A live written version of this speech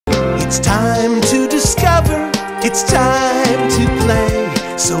It's time to discover, it's time to play.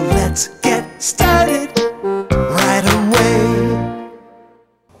 So let's get started right away.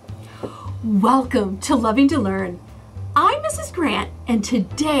 Welcome to Loving to Learn. I'm Mrs. Grant, and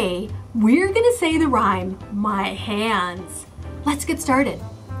today we're going to say the rhyme, my hands. Let's get started.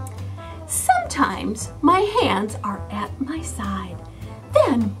 Sometimes my hands are at my side,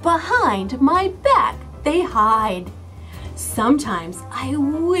 then behind my back they hide. Sometimes I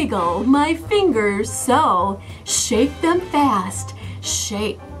wiggle my fingers so, shake them fast,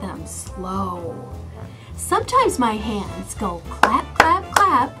 shake them slow. Sometimes my hands go clap, clap,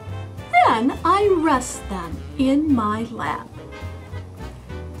 clap, then I rest them in my lap.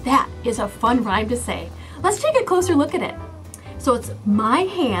 That is a fun rhyme to say. Let's take a closer look at it. So it's my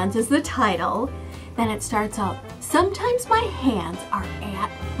hands is the title. Then it starts out, sometimes my hands are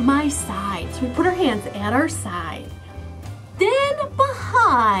at my side. So we put our hands at our side. Then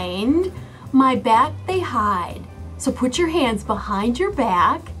behind my back they hide. So put your hands behind your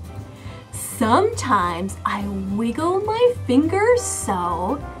back. Sometimes I wiggle my fingers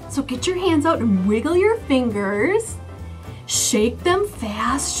so get your hands out and wiggle your fingers. Shake them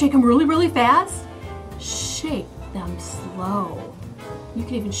fast, shake them really, really fast. Shake them slow. You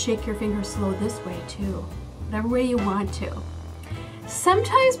can even shake your fingers slow this way too, whatever way you want to.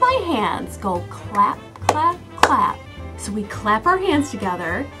 Sometimes my hands go clap, clap, clap. So we clap our hands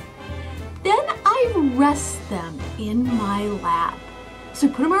together. Then I rest them in my lap. So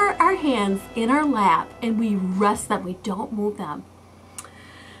we put our hands in our lap and we rest them, we don't move them.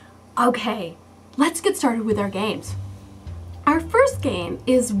 Okay, let's get started with our games. Our first game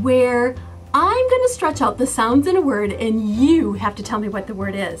is where I'm going to stretch out the sounds in a word and you have to tell me what the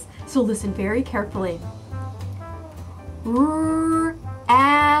word is. So listen very carefully. R-A-S-T.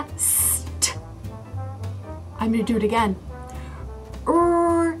 I'm going to do it again.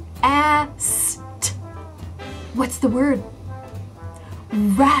 R-A-S-T. What's the word?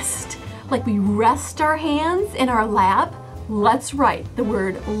 Rest. Like we rest our hands in our lap. Let's write the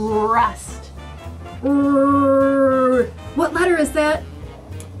word rest. What letter is that?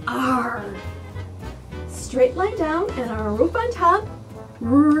 R. Straight line down and our roof on top.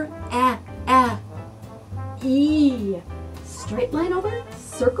 E. Straight line over,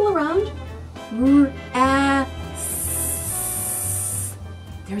 circle around.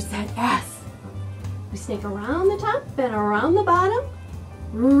 There's that S. We snake around the top and around the bottom.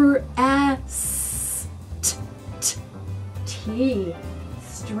 T.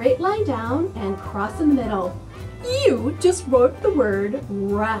 Straight line down and cross in the middle. You just wrote the word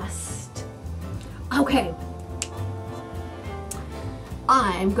rest. Okay.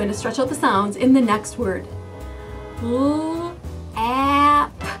 I'm going to stretch out the sounds in the next word.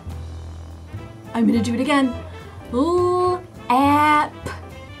 App. I'm going to do it again. App.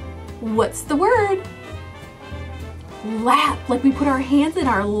 What's the word? Lap. Like we put our hands in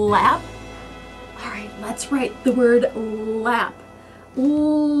our lap. All right, let's write the word lap.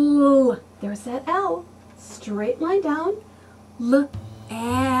 There's that L. Straight line down.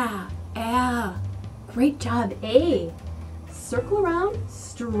 Great job, A. Circle around,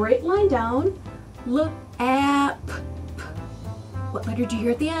 straight line down. What letter do you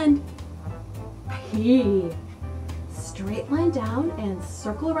hear at the end? P. Straight line down and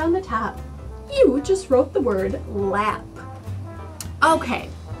circle around the top. You just wrote the word lap. Okay.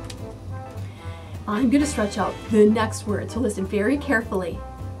 I'm going to stretch out the next word, so listen very carefully.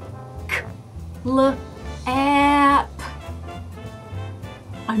 App.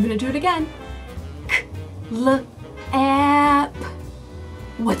 I'm going to do it again. App.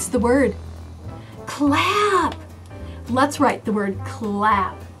 What's the word? Clap. Let's write the word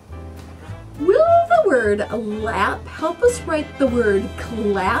clap. Will the word lap help us write the word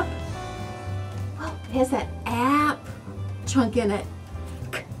clap? Well, it has that app chunk in it.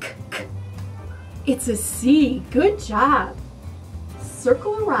 It's a C. Good job.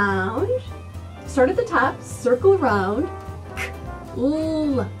 Circle around. Start at the top. Circle around.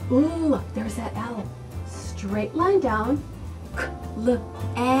 There's that L. Straight line down.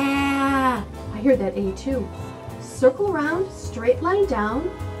 I hear that A too. Circle around. Straight line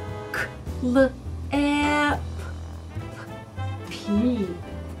down. P.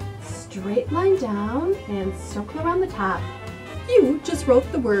 Straight line down and circle around the top. You just wrote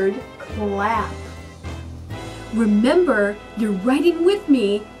the word clap. Remember, you're writing with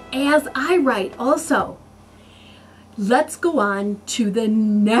me as I write also. Let's go on to the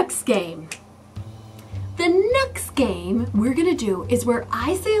next game. The next game we're going to do is where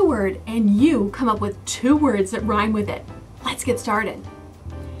I say a word and you come up with 2 words that rhyme with it. Let's get started.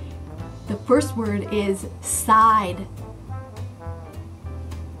 The first word is side.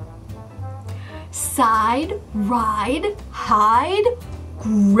 Side, ride, hide.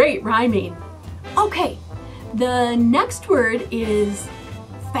 Great rhyming. Okay, the next word is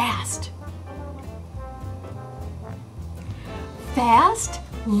fast. Fast,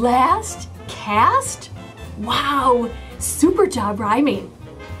 last, cast. Wow, super job rhyming.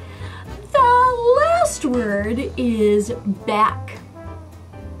 The last word is back.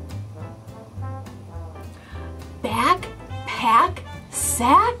 Back, pack,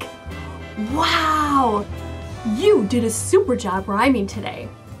 sack. Wow, you did a super job rhyming today.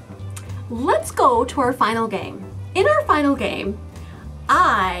 Let's go to our final game. In our final game,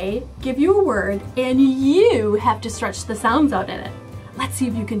 I give you a word and you have to stretch the sounds out in it. Let's see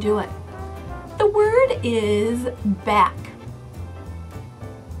if you can do it. The word is back.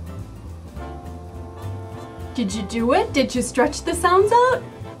 Did you do it? Did you stretch the sounds out?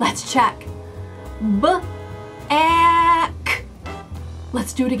 Let's check. B-ack.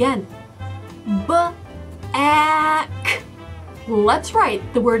 Let's do it again. B-ack. Let's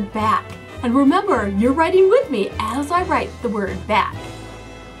write the word back. And remember, you're writing with me as I write the word back.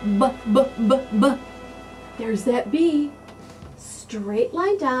 B-b-b-b. There's that B. Straight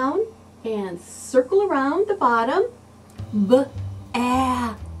line down and circle around the bottom.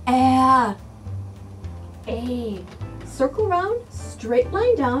 B-a-a. A. Circle around, straight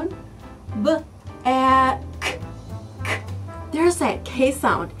line down. B-a-k. There's that K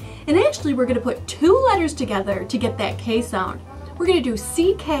sound. And actually we're going to put two letters together to get that K sound. We're going to do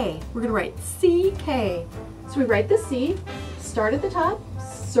C-K. We're going to write C-K. So we write the C, start at the top,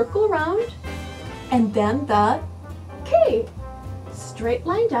 circle around, and then the K. Straight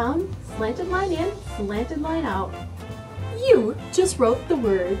line down, slanted line in, slanted line out. You just wrote the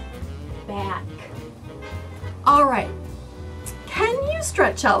word back. All right. Can you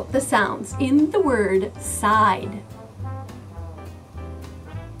stretch out the sounds in the word side?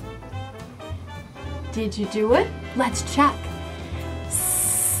 Did you do it? Let's check.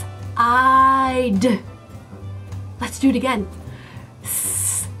 Side. Let's do it again.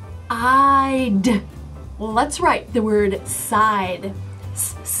 Side. Let's write the word side.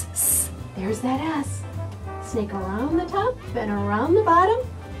 There's that S. Snake around the top and around the bottom.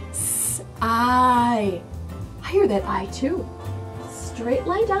 I hear that I too. Straight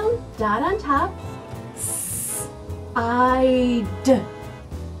line down, dot on top. I'd.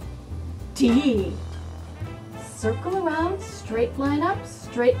 D. Circle around, straight line up,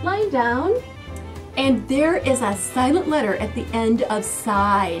 straight line down. And there is a silent letter at the end of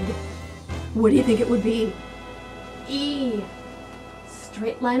side. What do you think it would be? E.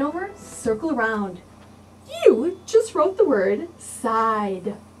 Straight line over, circle around. You just wrote the word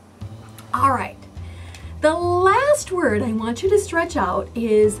side. All right. The last word I want you to stretch out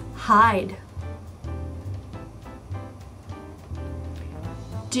is hide.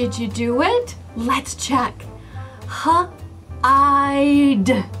 Did you do it? Let's check.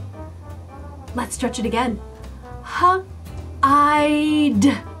 H-I-D. Let's stretch it again.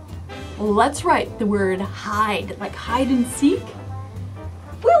 H-I-D. Let's write the word hide, like hide and seek.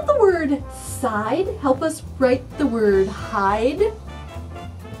 Will the word side help us write the word hide? It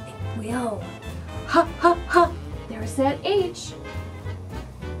will. Ha. There's that H.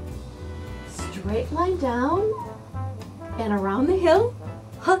 Straight line down and around the hill.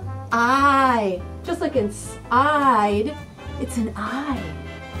 I. Just like in side, it's an I.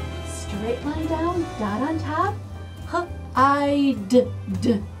 Straight line down, dot on top. I-D.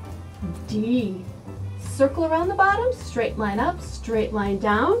 D. Circle around the bottom, straight line up, straight line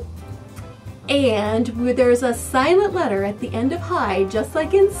down. And there's a silent letter at the end of hide, just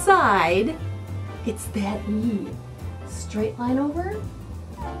like inside. It's that E. Straight line over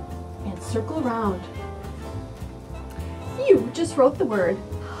and circle around. You just wrote the word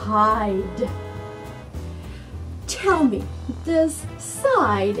hide. Tell me, does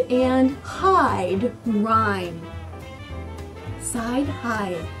side and hide rhyme? Side,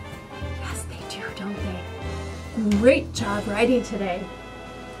 hide. Yes, they do, don't they? Great job writing today.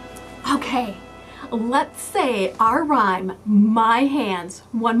 Okay, let's say our rhyme, my hands,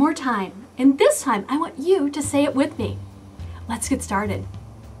 one more time. And this time, I want you to say it with me. Let's get started.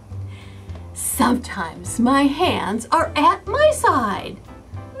 Sometimes my hands are at my side.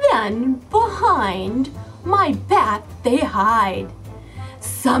 Then behind my back they hide.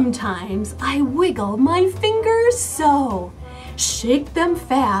 Sometimes I wiggle my fingers so. Shake them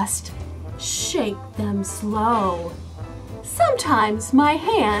fast, shake them slow. Sometimes my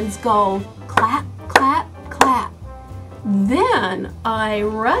hands go clap, clap, clap. Then I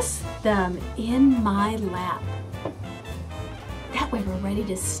rest them in my lap. That way we're ready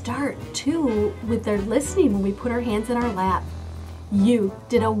to start too with their listening when we put our hands in our lap. You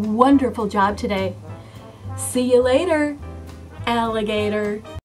did a wonderful job today. See you later, alligator.